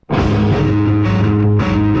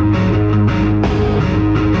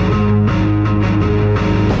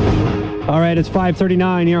right, it's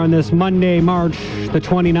 5:39 here on this Monday, March the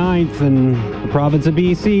 29th, and the province of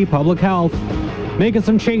BC, Public Health, making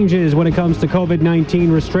some changes when it comes to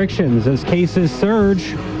COVID-19 restrictions. As cases surge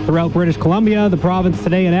throughout British Columbia, the province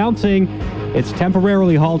today announcing it's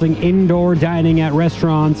temporarily halting indoor dining at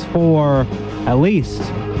restaurants for at least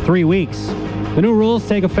 3 weeks. The new rules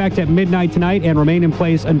take effect at midnight tonight and remain in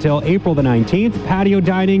place until April the 19th. Patio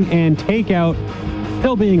dining and takeout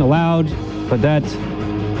still being allowed, but that's,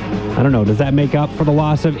 I don't know, does that make up for the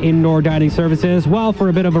loss of indoor dining services? Well, for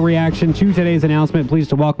a bit of a reaction to today's announcement,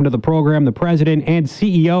 pleased to welcome to the program the President and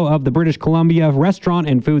CEO of the British Columbia Restaurant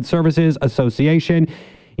and Food Services Association,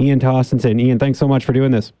 Ian Tostenson. Ian, thanks so much for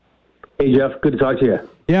doing this. Hey, Jeff. Good to talk to you.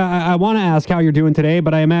 Yeah, I want to ask how you're doing today,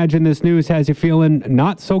 but I imagine this news has you feeling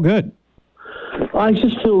not so good. I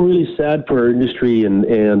just feel really sad for our industry, and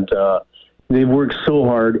they've worked so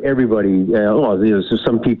hard. Everybody,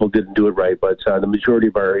 some people didn't do it right, but the majority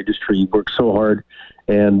of our industry worked so hard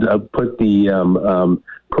and put the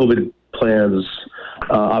COVID plans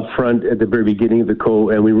up front at the very beginning of the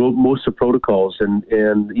and we wrote most of the protocols. And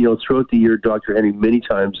throughout the year, Dr. Henning many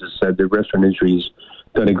times has said the restaurant industry's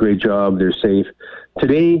done a great job. They're safe.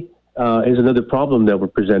 Today is another problem that we're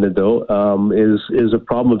presented, though, is a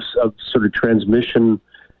problem of sort of transmission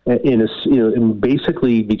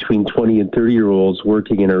basically between 20 and 30-year-olds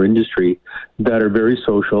working in our industry that are very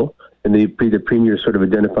social, and the Premier sort of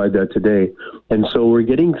identified that today. And so we're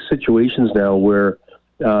getting situations now where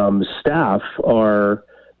staff are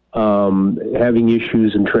having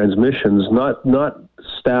issues and transmissions, not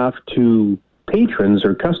staff to patrons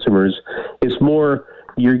or customers. It's more,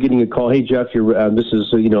 you're getting a call, hey, Jeff, this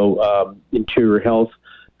is, Interior Health.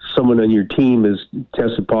 Someone on your team is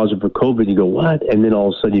tested positive for COVID. You go, what? And then all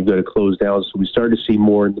of a sudden you've got to close down. So we start to see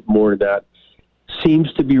more of that.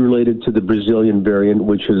 Seems to be related to the Brazilian variant,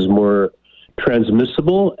 which is more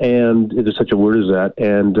transmissible, and there's such a word as that,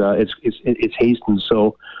 and it's hastened.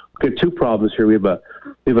 So we've got two problems here. We have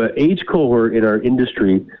an age cohort in our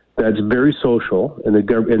industry that's very social, and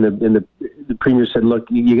the Premier said, look,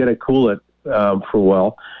 you got to cool it for a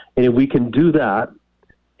while, and if we can do that,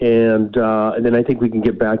 and then I think we can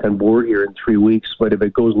get back on board here in 3 weeks. But if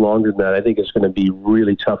it goes longer than that, I think it's going to be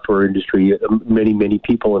really tough for our industry. Many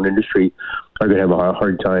people in the industry are going to have a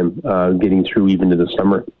hard time getting through even to the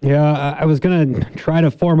summer. Yeah, I was going to try to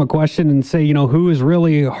form a question and say, who is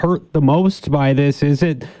really hurt the most by this? Is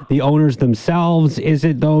it the owners themselves? Is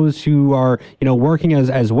it those who are, working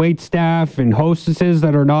as wait staff and hostesses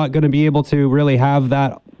that are not going to be able to really have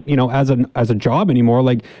that, as a job anymore?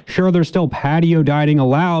 Like, sure, there's still patio dining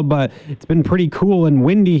allowed, but it's been pretty cool and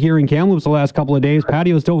windy here in Kamloops the last couple of days.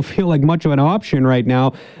 Patios don't feel like much of an option right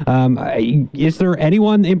now. Is there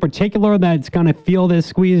anyone in particular that's going to feel this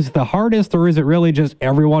squeeze the hardest, or is it really just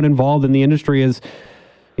everyone involved in the industry is,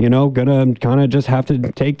 going to kind of just have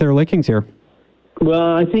to take their lickings here?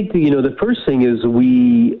 Well, I think, the first thing is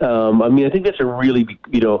I think that's a really,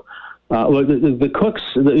 the cooks,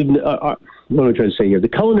 what am I trying to say here? The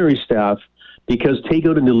culinary staff, because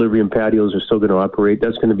takeout and delivery and patios are still going to operate,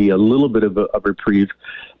 that's going to be a little bit of a reprieve.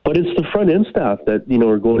 But it's the front end staff that,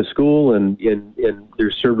 are going to school and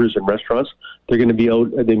they're servers in restaurants. They're going to be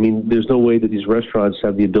out. I mean, there's no way that these restaurants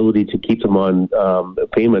have the ability to keep them on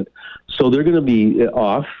payment. So they're going to be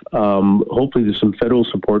off. Hopefully there's some federal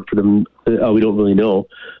support for them. We don't really know.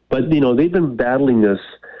 But, they've been battling this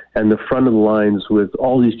and the front of the lines with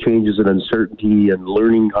all these changes and uncertainty and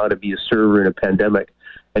learning how to be a server in a pandemic.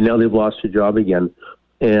 And now they've lost their job again.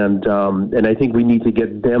 And I think we need to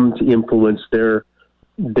get them to influence their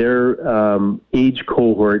age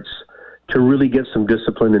cohorts to really get some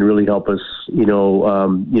discipline and really help us,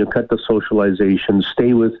 cut the socialization,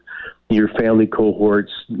 stay with your family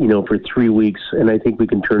cohorts, for 3 weeks. And I think we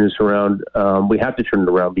can turn this around. We have to turn it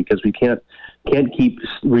around because we can't keep,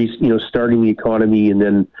 starting the economy and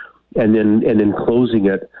then closing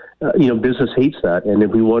it. Business hates that. And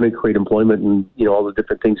if we want to create employment and, all the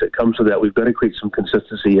different things that comes with that, we've got to create some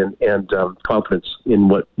consistency and confidence in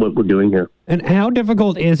what we're doing here. And how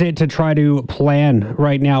difficult is it to try to plan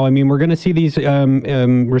right now? I mean, we're going to see these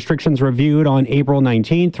restrictions reviewed on April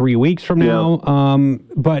 19th, 3 weeks from now. Yeah.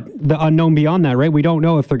 But the unknown beyond that, right? We don't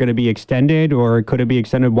know if they're going to be extended, or could it be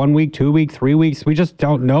extended 1 week, 2 weeks, 3 weeks? We just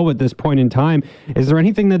don't know at this point in time. Is there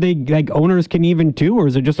anything that owners can even do, or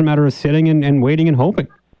is it just a matter of sitting and waiting and hoping?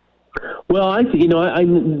 Well, these are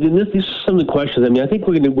some of the questions. I mean, I think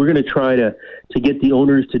we're going to try to get the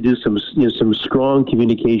owners to do some strong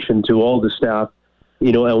communication to all the staff.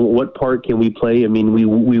 And what part can we play? I mean,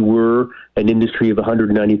 we were an industry of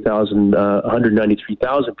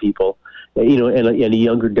 193,000 people, and a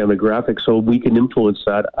younger demographic, so we can influence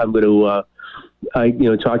that. I'm going to I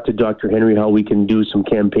talked to Dr. Henry how we can do some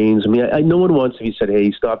campaigns. I mean, no one wants to be said,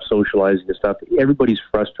 hey, stop socializing and stuff. Everybody's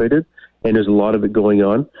frustrated, and there's a lot of it going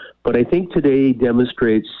on. But I think today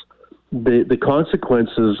demonstrates the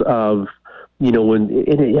consequences of, when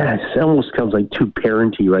it almost comes like too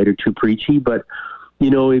parenty, right, or too preachy. But,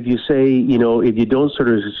 if you say, if you don't sort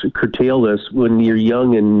of curtail this when you're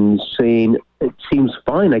young and saying, it seems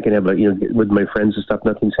fine, I can have with my friends and stuff,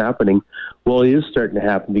 nothing's happening. Well, it is starting to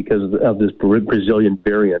happen because of this Brazilian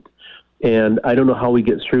variant. And I don't know how we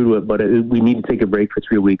get through to it, but we need to take a break for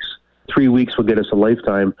 3 weeks. 3 weeks will get us a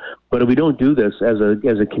lifetime. But if we don't do this as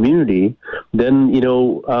a community, then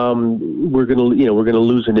we're gonna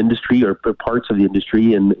lose an industry or parts of the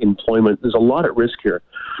industry and employment. There's a lot at risk here.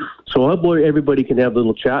 So I hope everybody can have a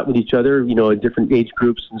little chat with each other, at different age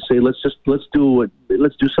groups, and say let's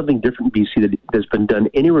do something different in BC that has been done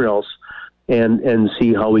anywhere else, and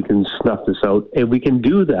see how we can snuff this out. If we can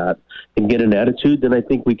do that and get an attitude, then I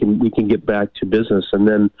think we can get back to business. And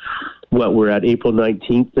then we're at April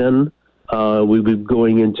 19th then. We'll be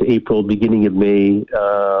going into April, beginning of May,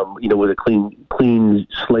 with a clean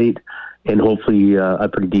slate, and hopefully a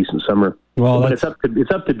pretty decent summer. Well, but it's up to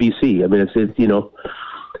BC. I mean,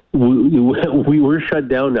 we were shut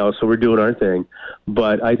down now, so we're doing our thing.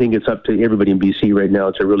 But I think it's up to everybody in BC right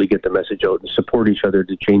now to really get the message out and support each other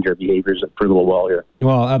to change our behaviors for a little while here.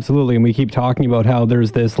 Well, absolutely. And we keep talking about how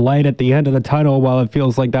there's this light at the end of the tunnel. While it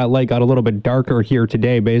feels like that light got a little bit darker here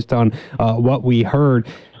today based on what we heard.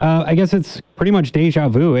 I guess it's pretty much deja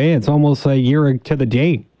vu, eh? It's almost a year to the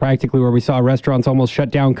day, practically, where we saw restaurants almost shut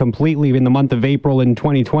down completely in the month of April in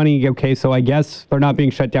 2020. Okay, so I guess they're not being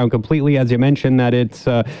shut down completely, as you mentioned, that it's...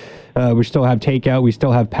 we still have takeout. We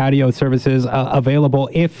still have patio services available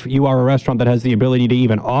if you are a restaurant that has the ability to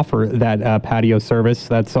even offer that patio service.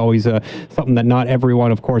 That's always something that not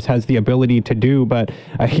everyone, of course, has the ability to do. But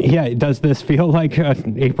does this feel like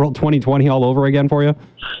April 2020 all over again for you?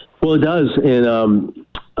 Well, it does. And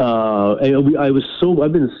I've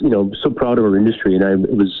been so proud of our industry, and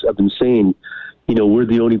I've been saying, we're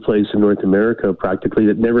the only place in North America practically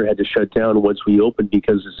that never had to shut down once we opened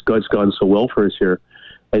because it's gone so well for us here.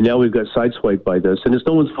 And now we've got sideswiped by this, and it's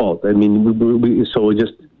no one's fault. I mean, it's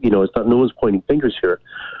not, no one's pointing fingers here.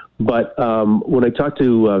 But when I talked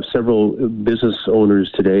to several business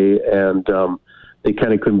owners today, and they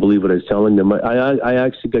kind of couldn't believe what I was telling them, I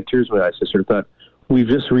actually got tears in my eyes. I sort of thought, we've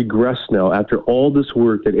just regressed now after all this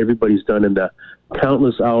work that everybody's done and the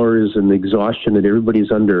countless hours and the exhaustion that everybody's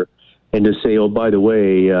under, and to say, oh, by the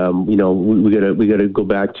way, we gotta go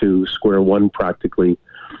back to square one practically.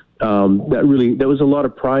 That was a lot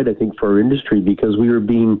of pride, I think, for our industry, because we were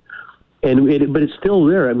but it's still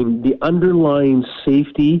there. I mean, the underlying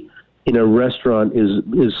safety in a restaurant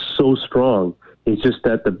is so strong. It's just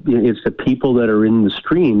that it's the people that are in the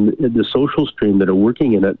stream, the social stream that are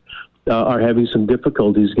working in it, are having some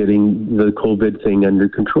difficulties getting the COVID thing under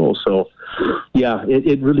control. So, yeah,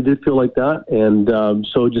 it really did feel like that. And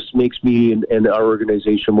so it just makes me and our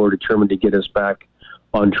organization more determined to get us back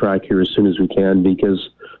on track here as soon as we can, because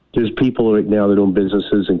there's people right now that own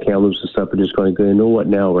businesses and Kamloops and stuff are just going, you know what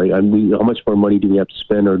now, right? How much more money do we have to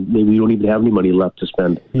spend? Or maybe we don't even have any money left to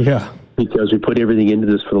spend. Yeah. Because we put everything into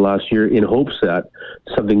this for the last year in hopes that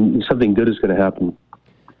something good is going to happen.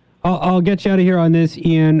 I'll get you out of here on this,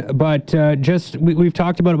 Ian, but we've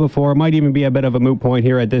talked about it before. It might even be a bit of a moot point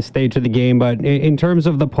here at this stage of the game, but in terms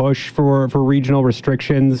of the push for regional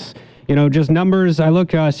restrictions, just numbers, I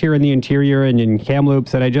look at us here in the interior and in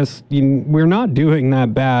Kamloops, and we're not doing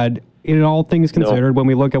that bad in all things considered, when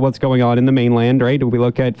we look at what's going on in the mainland, right? We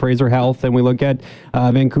look at Fraser Health and we look at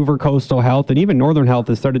Vancouver Coastal Health, and even Northern Health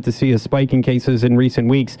has started to see a spike in cases in recent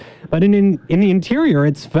weeks. But in the interior,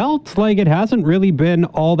 it's felt like it hasn't really been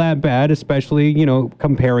all that bad, especially,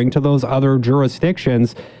 comparing to those other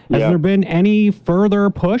jurisdictions. Has there been any further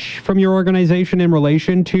push from your organization in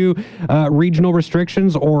relation to regional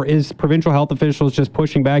restrictions, or is provincial health officials just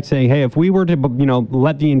pushing back saying, hey, if we were to,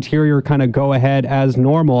 let the interior kind of go ahead as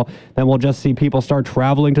normal, then we'll just see people start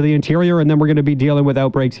traveling to the interior, and then we're going to be dealing with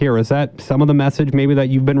outbreaks here? Is that some of the message maybe that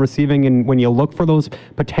you've been receiving when you look for those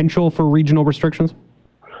potential for regional restrictions?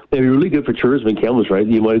 It'd be really good for tourism in Kamloops, right?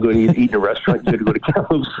 You want to go and eat in a restaurant, you got to go to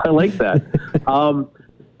Kamloops. I like that.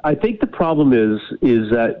 I think the problem is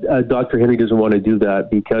that Dr. Henry doesn't want to do that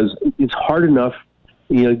because it's hard enough.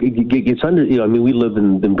 It's under. We live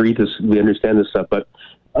and breathe this. We understand this stuff, but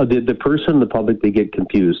the person, the public, they get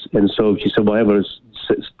confused. And so if you said, "Well, I have a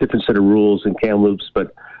different set of rules in Kamloops,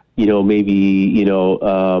 but maybe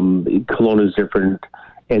Kelowna is different,"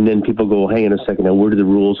 and then people go, "Hang on a second, now where do the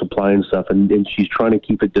rules apply and stuff?" And she's trying to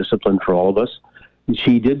keep it disciplined for all of us.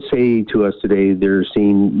 She did say to us today they're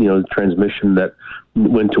seeing, transmission that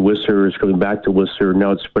went to Whistler is coming back to Whistler.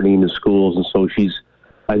 Now it's spreading into schools, and so she's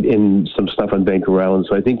in some stuff on Vancouver Island.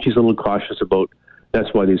 So I think she's a little cautious about.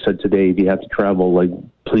 That's why they said today, if you have to travel,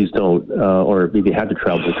 please don't. Or if you have to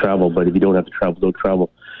travel. But if you don't have to travel, don't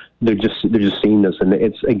travel. They're just seeing this, and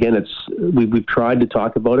we've tried to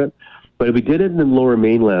talk about it, but we did it in the Lower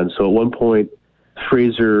Mainland. So at one point,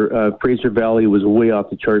 Fraser Valley was way off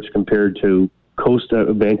the charts compared to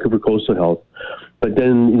Vancouver Coastal Health. But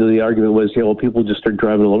then, the argument was, people just start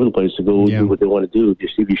driving all over the place to go do what they want to do.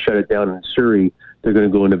 If you shut it down in Surrey, they're going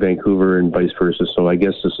to go into Vancouver and vice versa. So I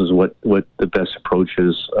guess this is what the best approach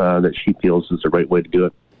is that she feels is the right way to do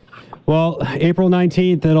it. Well, April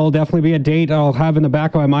 19th, it'll definitely be a date I'll have in the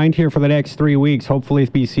back of my mind here for the next 3 weeks. Hopefully,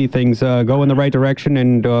 if BC things go in the right direction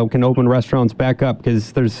and can open restaurants back up,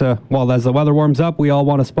 because there's, as the weather warms up, we all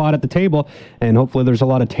want a spot at the table, and hopefully there's a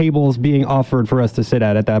lot of tables being offered for us to sit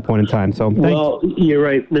at that point in time. So, you're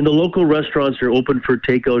right. And the local restaurants are open for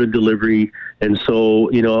takeout and delivery, and so,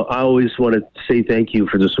 I always want to say thank you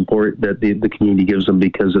for the support that the community gives them,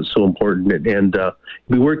 because it's so important, and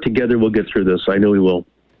we work together, we'll get through this. I know we will.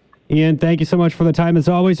 Ian, thank you so much for the time as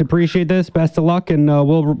always. Appreciate this. Best of luck, and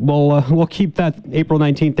we'll keep that April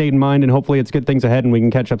 19th date in mind, and hopefully it's good things ahead, and we can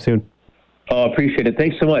catch up soon. Appreciate it.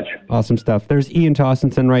 Thanks so much. Awesome stuff. There's Ian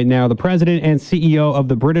Tossinson right now, the president and CEO of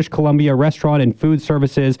the British Columbia Restaurant and Food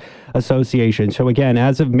Services Association. So again,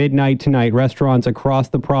 as of midnight tonight, restaurants across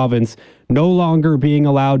the province no longer being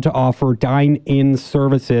allowed to offer dine-in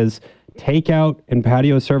services, takeout and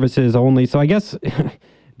patio services only. So I guess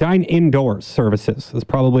dine indoors services is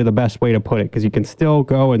probably the best way to put it, because you can still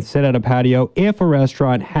go and sit at a patio if a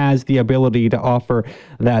restaurant has the ability to offer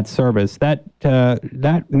that service.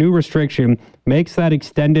 That new restriction makes that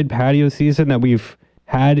extended patio season that we've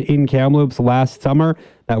had in Kamloops last summer,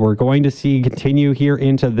 that we're going to see continue here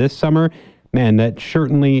into this summer. Man, that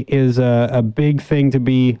certainly is a big thing to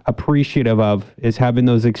be appreciative of, is having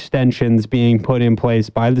those extensions being put in place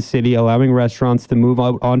by the city, allowing restaurants to move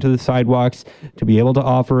out onto the sidewalks, to be able to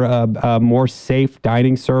offer a more safe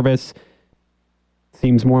dining service.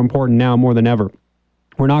 Seems more important now more than ever.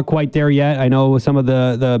 We're not quite there yet. I know some of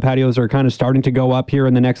the patios are kind of starting to go up here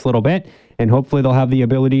in the next little bit, and hopefully they'll have the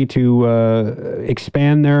ability to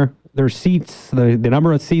expand their seats, the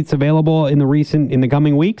number of seats available in the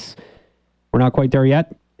coming weeks. We're not quite there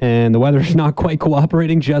yet, and the weather's not quite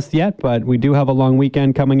cooperating just yet, but we do have a long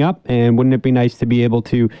weekend coming up, and wouldn't it be nice to be able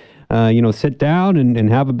to, sit down and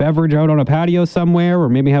have a beverage out on a patio somewhere, or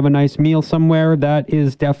maybe have a nice meal somewhere? That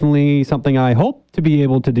is definitely something I hope to be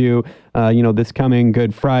able to do, this coming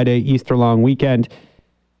Good Friday, Easter long weekend.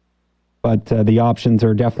 But the options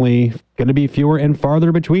are definitely going to be fewer and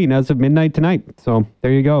farther between as of midnight tonight. So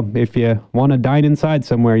there you go. If you want to dine inside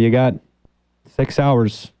somewhere, you got 6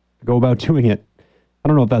 hours. Go about doing it. I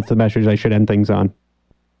don't know if that's the message I should end things on,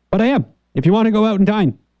 but I am. If you want to go out and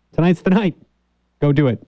dine, tonight's the night. Go do it.